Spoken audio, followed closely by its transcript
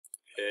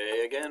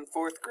Okay, again,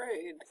 fourth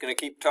grade. Going to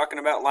keep talking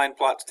about line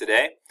plots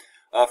today.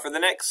 For the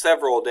next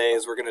several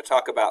days, we're going to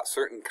talk about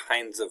certain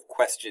kinds of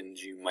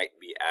questions you might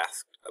be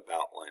asked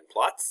about line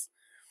plots.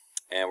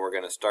 And we're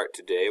going to start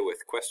today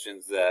with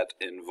questions that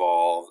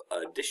involve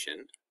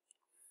addition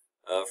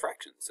of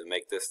fractions. So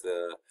make this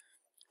the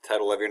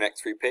title of your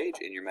next free page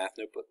in your math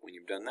notebook. When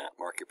you've done that,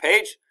 mark your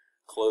page,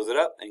 close it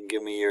up, and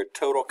give me your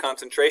total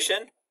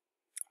concentration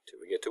till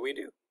we get to we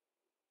do.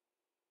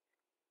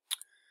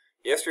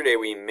 Yesterday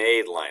we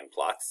made line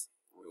plots.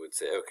 We would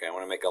say, okay, I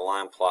want to make a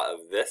line plot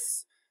of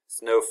this.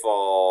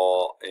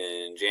 Snowfall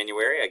in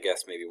January, I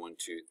guess maybe 1,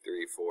 2,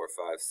 3, 4,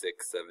 5,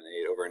 6, 7,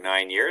 8, over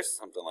 9 years,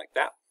 something like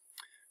that.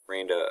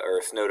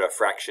 Snowed a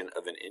fraction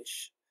of an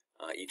inch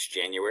each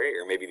January,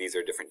 or maybe these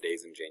are different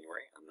days in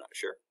January, I'm not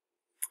sure.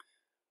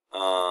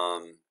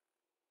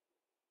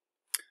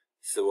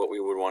 So what we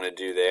would want to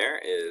do there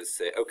is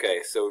say, okay,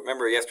 so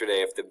remember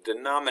yesterday, if the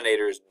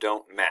denominators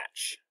don't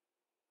match,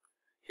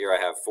 here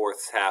I have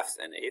fourths, halves,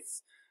 and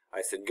eighths.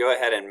 I said go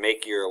ahead and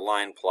make your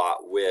line plot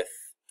with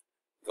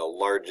the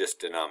largest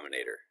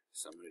denominator.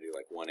 So I'm going to do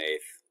like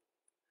 1/8,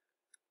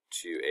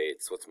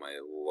 2/8. What's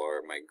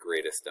my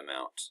greatest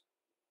amount?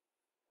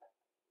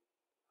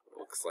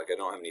 Looks like I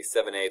don't have any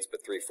 7/8,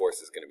 but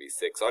 3/4 is going to be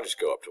 6. So I'll just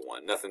go up to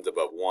 1. Nothing's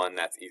above 1.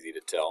 That's easy to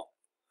tell.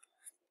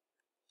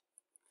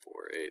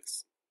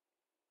 4/8,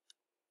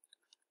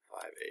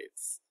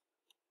 5/8,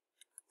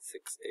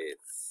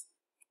 6/8,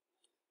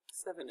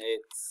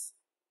 7/8.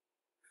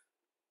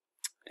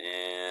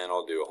 And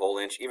I'll do a whole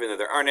inch, even though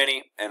there aren't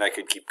any, and I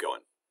could keep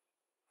going.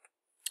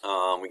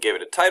 We gave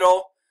it a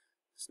title,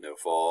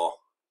 Snowfall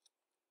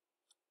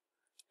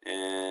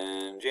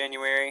in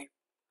January.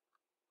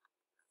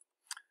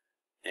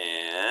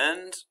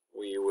 And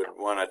we would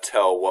want to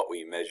tell what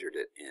we measured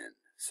it in.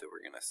 So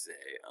we're going to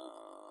say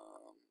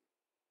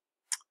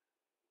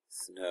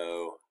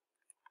snow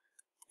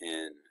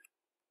in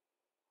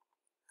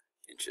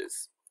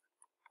inches.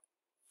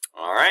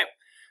 All right.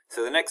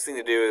 So the next thing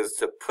to do is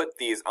to put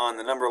these on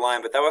the number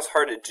line, but that was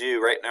hard to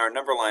do. Right now our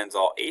number line's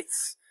all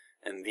eighths,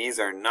 and these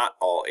are not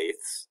all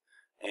eighths,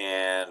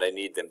 and I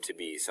need them to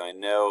be. So I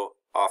know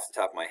off the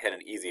top of my head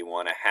an easy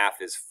one, a half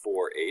is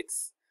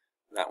 4/8.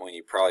 That one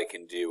you probably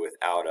can do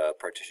without a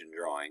partition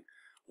drawing.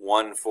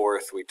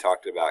 1/4 we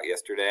talked about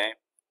yesterday.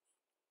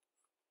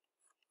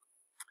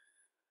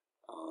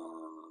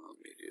 Let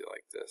me do it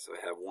like this. So I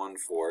have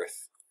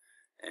 1/4,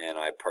 and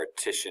I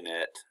partition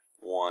it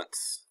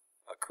once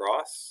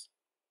across.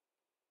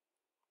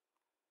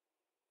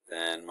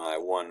 Then my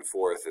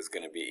 1/4 is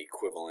going to be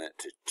equivalent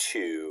to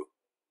 2/8.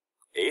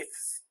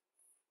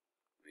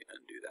 Let me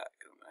undo that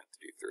because I'm going to have to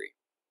do 3.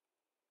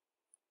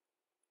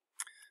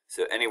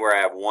 So anywhere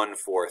I have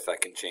 1/4, I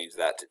can change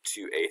that to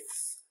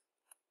 2/8.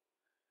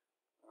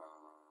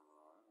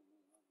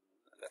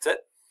 That's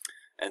it.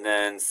 And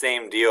then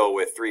same deal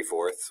with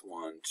 3/4.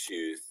 1,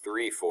 2,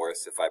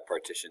 3/4. If I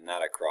partition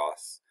that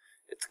across,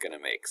 it's going to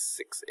make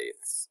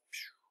 6/8.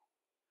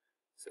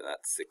 So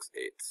that's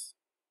 6/8.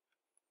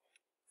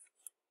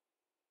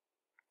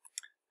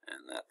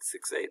 And that's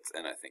 6/8,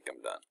 and I think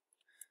I'm done.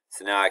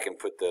 So now I can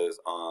put those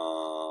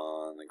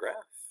on the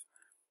graph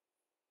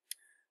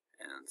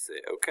and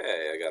say,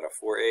 okay, I got a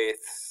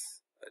 4/8,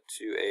 a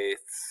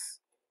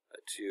 2/8,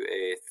 a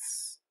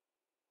 2/8,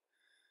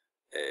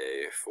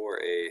 a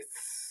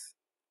 4/8,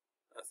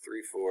 a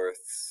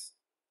 3/4,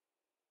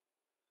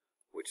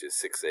 which is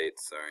 6/8,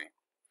 sorry,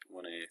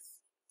 1/8,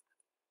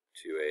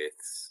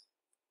 2/8,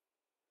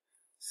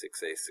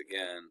 6/8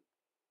 again,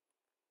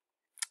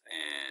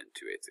 and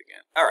 2/8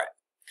 again. All right.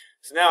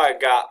 So now I've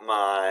got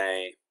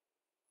my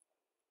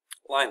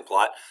line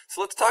plot.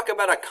 So let's talk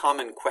about a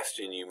common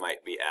question you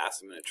might be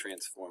asked. I'm going to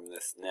transform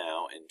this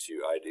now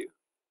into I do.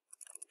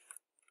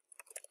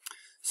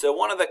 So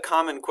one of the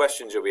common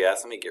questions you'll be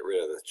asked, let me get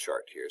rid of the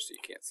chart here so you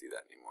can't see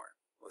that anymore.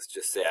 Let's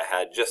just say I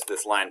had just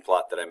this line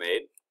plot that I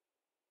made,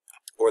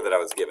 or that I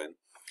was given.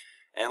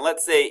 And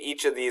let's say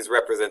each of these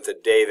represents a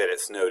day that it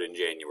snowed in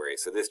January.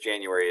 So this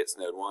January it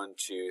snowed 1,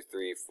 2,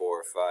 3,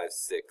 4, 5,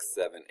 6,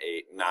 7,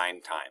 8,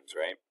 9 times,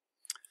 right?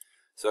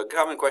 So a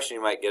common question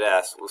you might get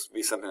asked will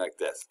be something like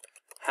this.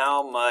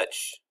 How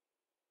much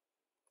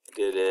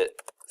did it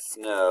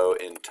snow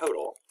in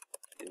total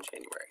in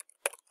January?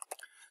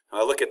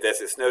 Now I look at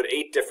this, it snowed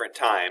 8 different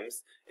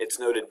times. It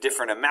snowed a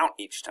different amount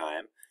each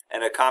time.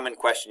 And a common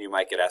question you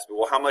might get asked,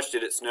 well, how much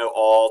did it snow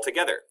all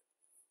together?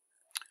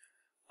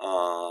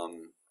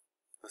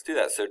 Let's do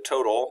that. So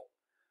total,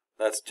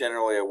 that's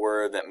generally a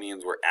word that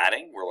means we're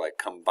adding. We're like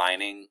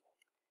combining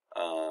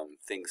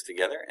things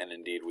together, and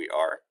indeed we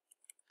are.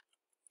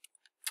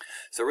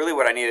 So really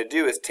what I need to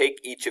do is take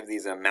each of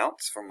these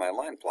amounts from my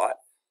line plot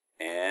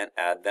and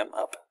add them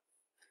up.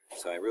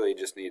 So I really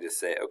just need to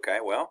say, okay,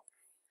 well,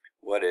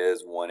 what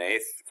is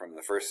 1/8 from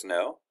the first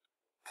snow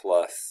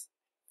plus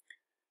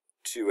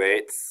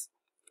 2/8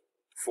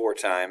 4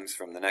 times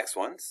from the next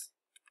ones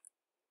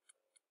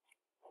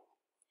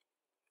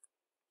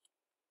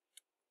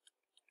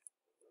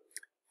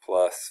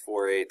plus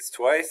 4/8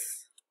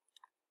 twice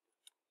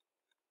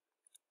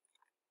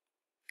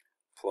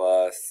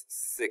plus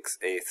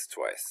 6/8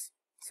 twice.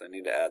 So I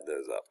need to add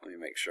those up. Let me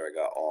make sure I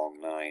got all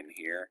 9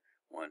 here.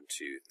 1,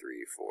 2,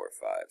 3, 4,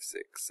 5,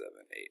 6,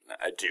 7, 8, 9.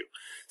 I do.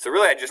 So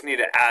really I just need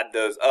to add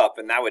those up,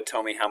 and that would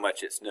tell me how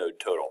much it's snowed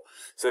total.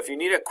 So if you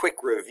need a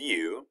quick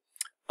review,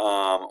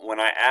 when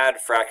I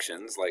add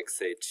fractions, like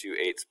say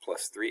 2/8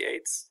 plus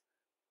 3/8,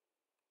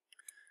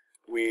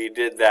 we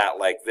did that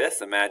like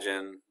this.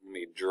 Imagine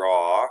we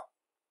draw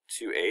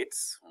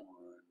 2/8. 1,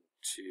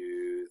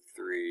 2,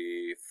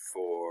 3,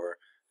 4,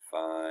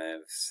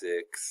 5,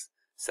 6,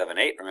 7,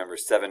 8. Remember,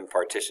 7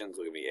 partitions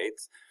will be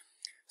 8s.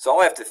 So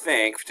all I have to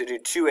think, to do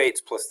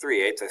 2/8 plus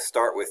 3/8, I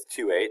start with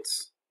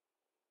 2/8.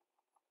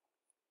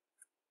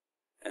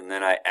 And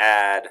then I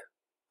add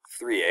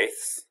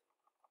 3/8.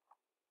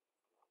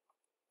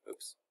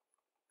 Oops.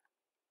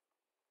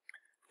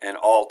 And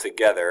all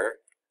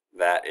together,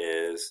 that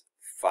is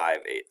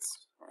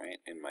 5/8. Right?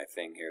 In my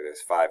thing here,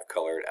 there's 5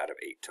 colored out of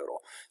 8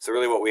 total. So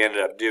really what we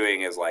ended up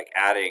doing is like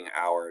adding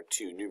our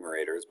 2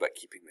 numerators, but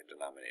keeping the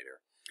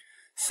denominator.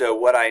 So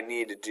what I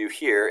need to do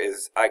here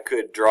is I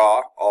could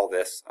draw all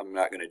this. I'm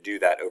not going to do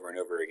that over and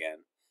over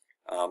again.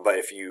 But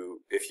if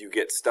you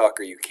get stuck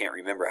or you can't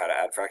remember how to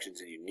add fractions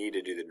and you need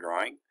to do the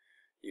drawing,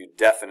 you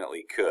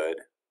definitely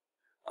could.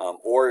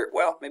 Or,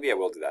 well, maybe I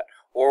will do that.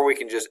 Or we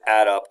can just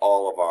add up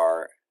all of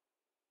our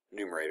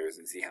numerators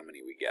and see how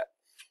many we get.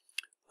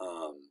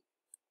 So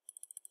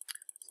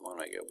why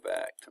don't I go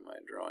back to my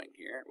drawing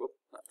here? Whoop,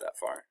 not that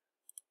far.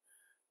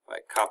 If I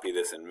copy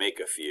this and make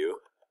a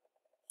few,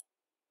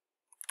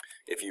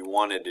 if you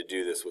wanted to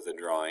do this with a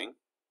drawing,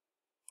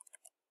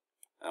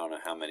 I don't know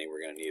how many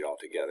we're going to need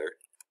altogether.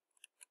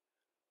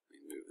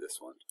 Let me move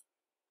this one.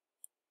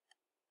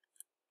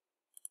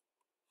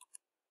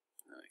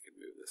 I can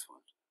move this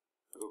one.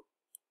 Oh,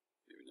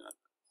 maybe not.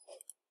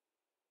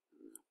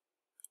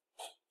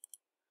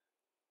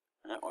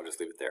 I'll just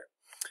leave it there.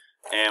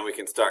 And we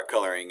can start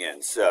coloring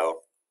in.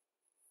 So,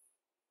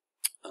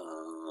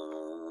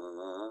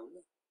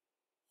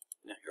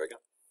 yeah, here we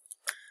go.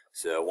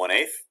 So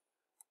 1/8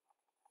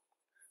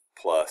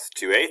 plus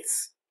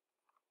 2/8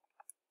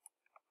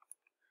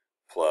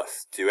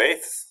 plus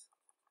 2/8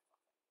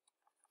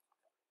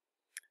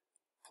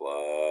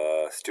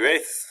 plus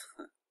 2/8.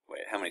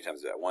 Wait, how many times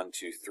is that? 1,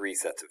 2, 3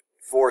 sets of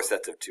 4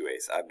 sets of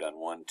 2/8. I've done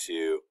 1,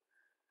 2,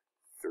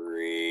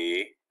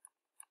 3.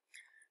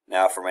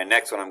 Now for my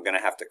next one, I'm going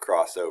to have to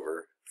cross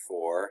over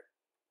 4.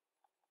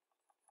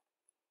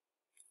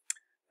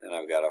 Then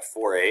I've got a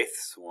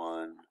 4/8.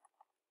 1,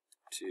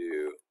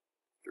 2,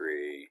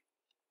 3,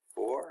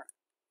 4.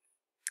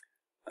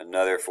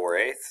 Another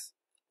 4/8.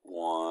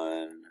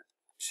 1,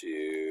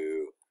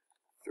 2,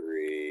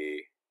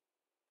 3,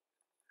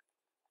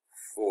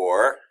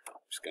 4.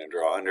 I'm just going to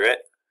draw under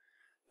it.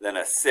 Then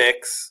a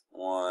 6.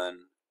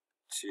 1,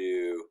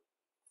 2,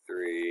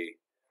 3,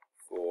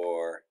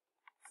 4,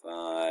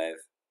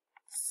 5,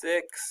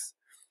 6.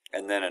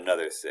 And then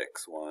another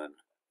 6. 1,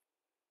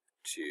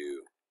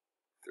 2,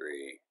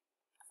 3,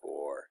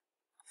 4,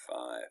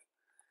 5,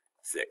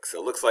 6. So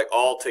it looks like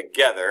all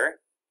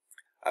together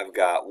I've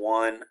got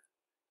 1,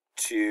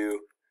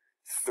 2,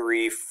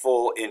 3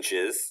 full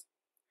inches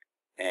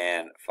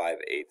and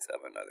 5/8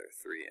 of another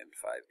 3 and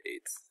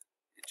 5/8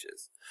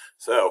 inches.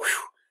 So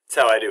whew, that's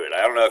how I do it.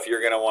 I don't know if you're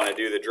going to want to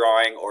do the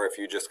drawing or if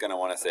you're just going to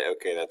want to say,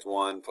 okay, that's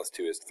 1 plus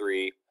 2 is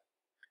 3,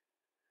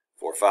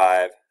 4,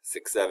 5,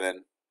 6,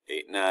 7,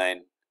 8,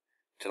 9,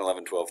 10,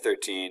 11, 12,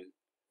 13,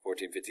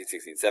 14, 15,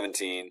 16,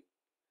 17,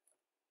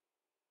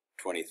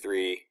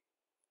 23,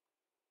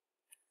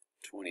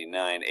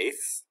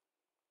 29/8,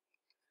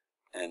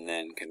 and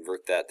then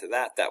convert that to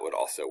that. That would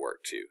also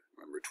work too.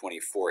 Remember,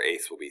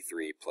 24/8 will be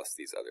 3 plus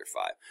these other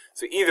 5.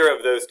 So either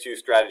of those two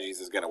strategies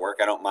is going to work.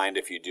 I don't mind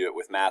if you do it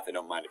with math. I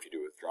don't mind if you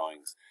do it with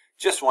drawings.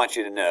 Just want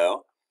you to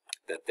know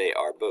that they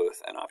are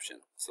both an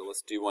option. So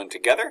let's do one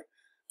together.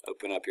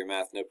 Open up your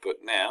math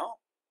notebook now.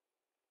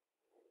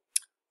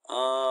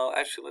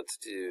 Actually, let's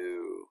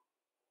do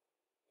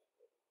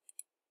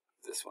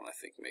this one. I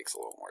think makes a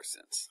little more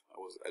sense.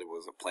 I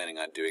wasn't planning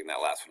on doing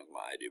that last one with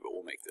my I do, but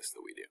we'll make this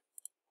the we do.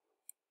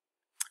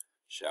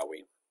 Shall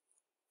we?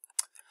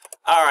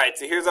 All right,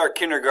 so here's our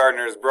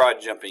kindergartner's broad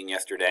jumping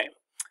yesterday.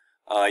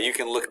 You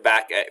can look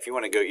back at, if you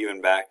want to go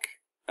even back,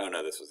 oh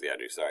no, this was the I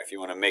do, sorry. If you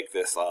want to make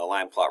this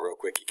line plot real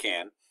quick, you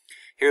can.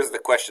 Here's the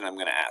question I'm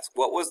going to ask.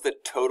 What was the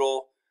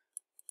total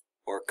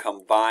or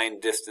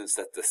combined distance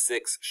that the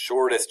 6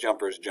 shortest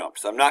jumpers jumped?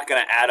 So I'm not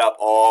going to add up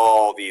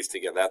all these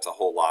together. That's a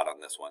whole lot on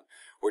this one.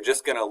 We're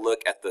just going to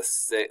look at the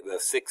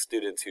 6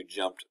 students who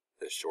jumped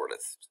the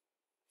shortest.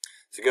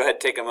 So go ahead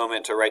and take a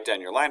moment to write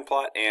down your line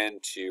plot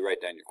and to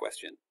write down your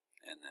question,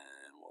 and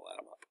then we'll add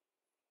them up.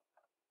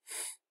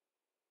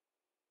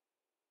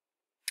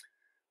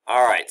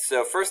 All right,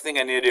 so first thing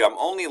I need to do, I'm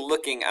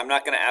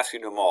not going to ask you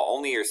to do them all,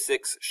 only your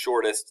 6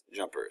 shortest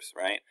jumpers,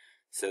 right?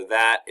 So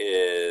that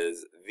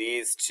is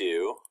these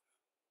 2,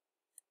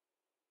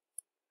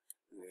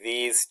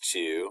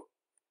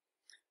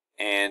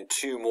 and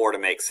 2 more to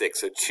make 6,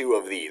 so 2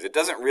 of these. It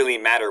doesn't really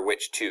matter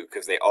which 2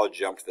 because they all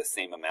jumped the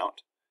same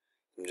amount.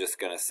 I'm just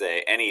going to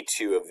say any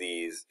two of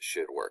these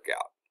should work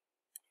out.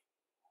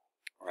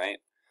 Right?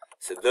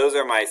 So those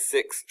are my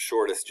 6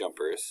 shortest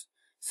jumpers.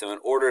 So in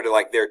order to,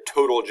 like, their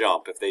total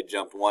jump, if they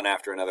jumped one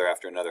after another,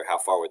 how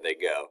far would they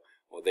go?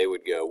 Well, they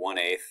would go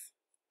 1/8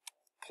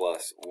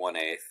 plus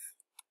 1/8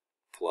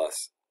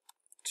 plus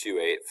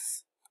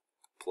 2/8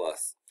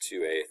 plus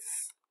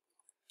 2/8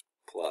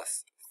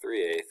 plus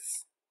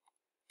 3/8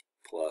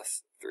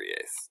 plus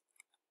 3/8.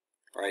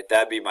 All right,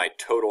 that'd be my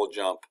total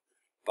jump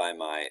by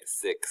my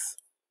 6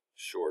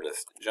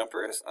 shortest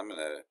jumpers. I'm going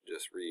to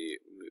just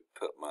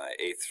put my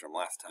 8ths from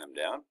last time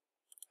down.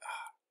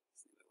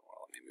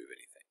 Well, let me move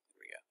anything. There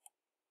we go.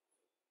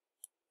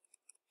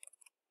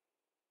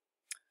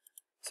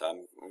 So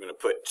I'm going to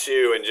put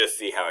 2 and just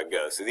see how it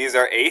goes. So these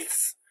are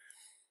 8ths.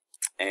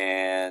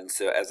 And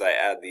so as I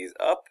add these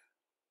up,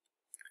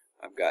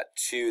 I've got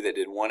 2 that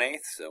did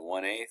 1/8. So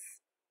 1/8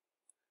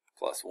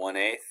 plus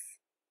 1/8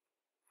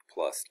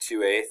 plus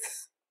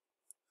 2/8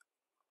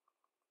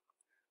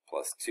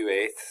 plus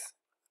 2/8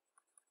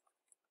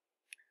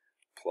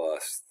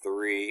 plus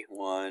 3,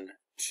 1,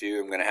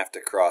 2. I'm going to have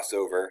to cross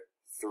over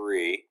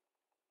 3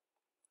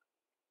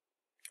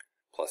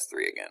 plus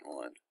 3 again.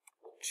 1,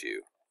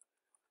 2,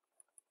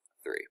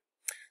 3.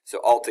 So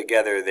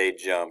altogether they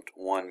jumped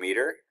 1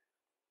 meter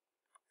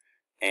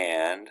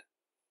and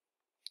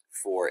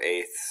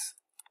 4/8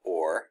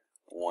 or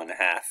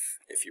 1/2,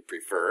 if you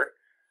prefer,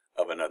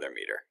 of another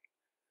meter.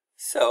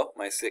 So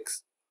my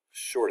 6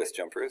 shortest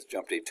jumpers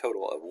jumped a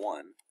total of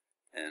 1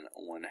 and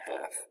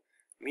 1/2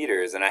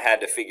 meters, and I had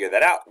to figure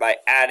that out by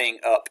adding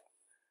up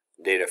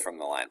data from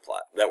the line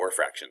plot that were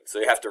fractions. So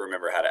you have to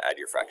remember how to add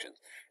your fractions.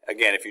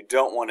 Again, if you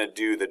don't want to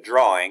do the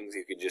drawings,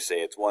 you could just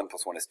say it's 1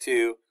 plus 1 is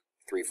 2,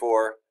 3,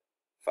 4,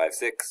 5,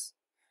 6,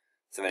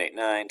 7, 8,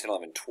 9, 10,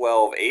 11,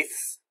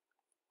 12/8.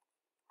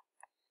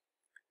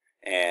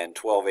 And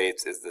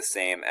 12/8 is the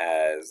same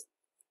as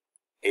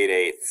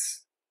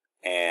 8/8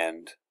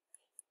 and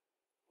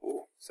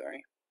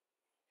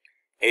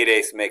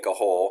 8/8 make a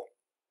whole,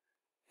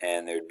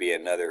 and there'd be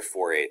another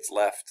 4/8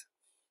 left.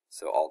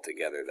 So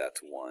altogether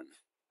that's 1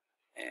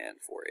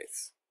 and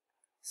 4/8.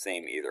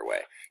 Same either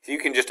way. So you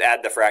can just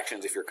add the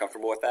fractions if you're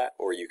comfortable with that,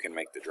 or you can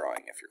make the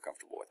drawing if you're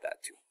comfortable with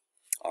that too.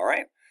 All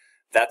right,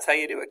 that's how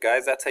you do it,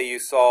 guys. That's how you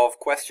solve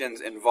questions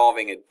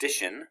involving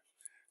addition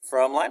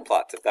from line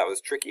plots. If that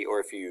was tricky, or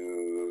if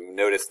you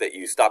noticed that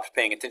you stopped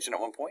paying attention at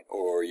one point,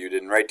 or you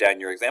didn't write down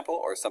your example,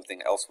 or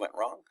something else went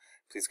wrong,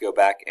 please go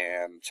back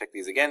and check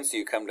these again so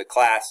you come to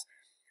class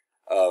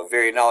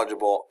very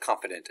knowledgeable,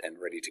 confident, and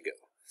ready to go.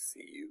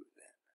 See you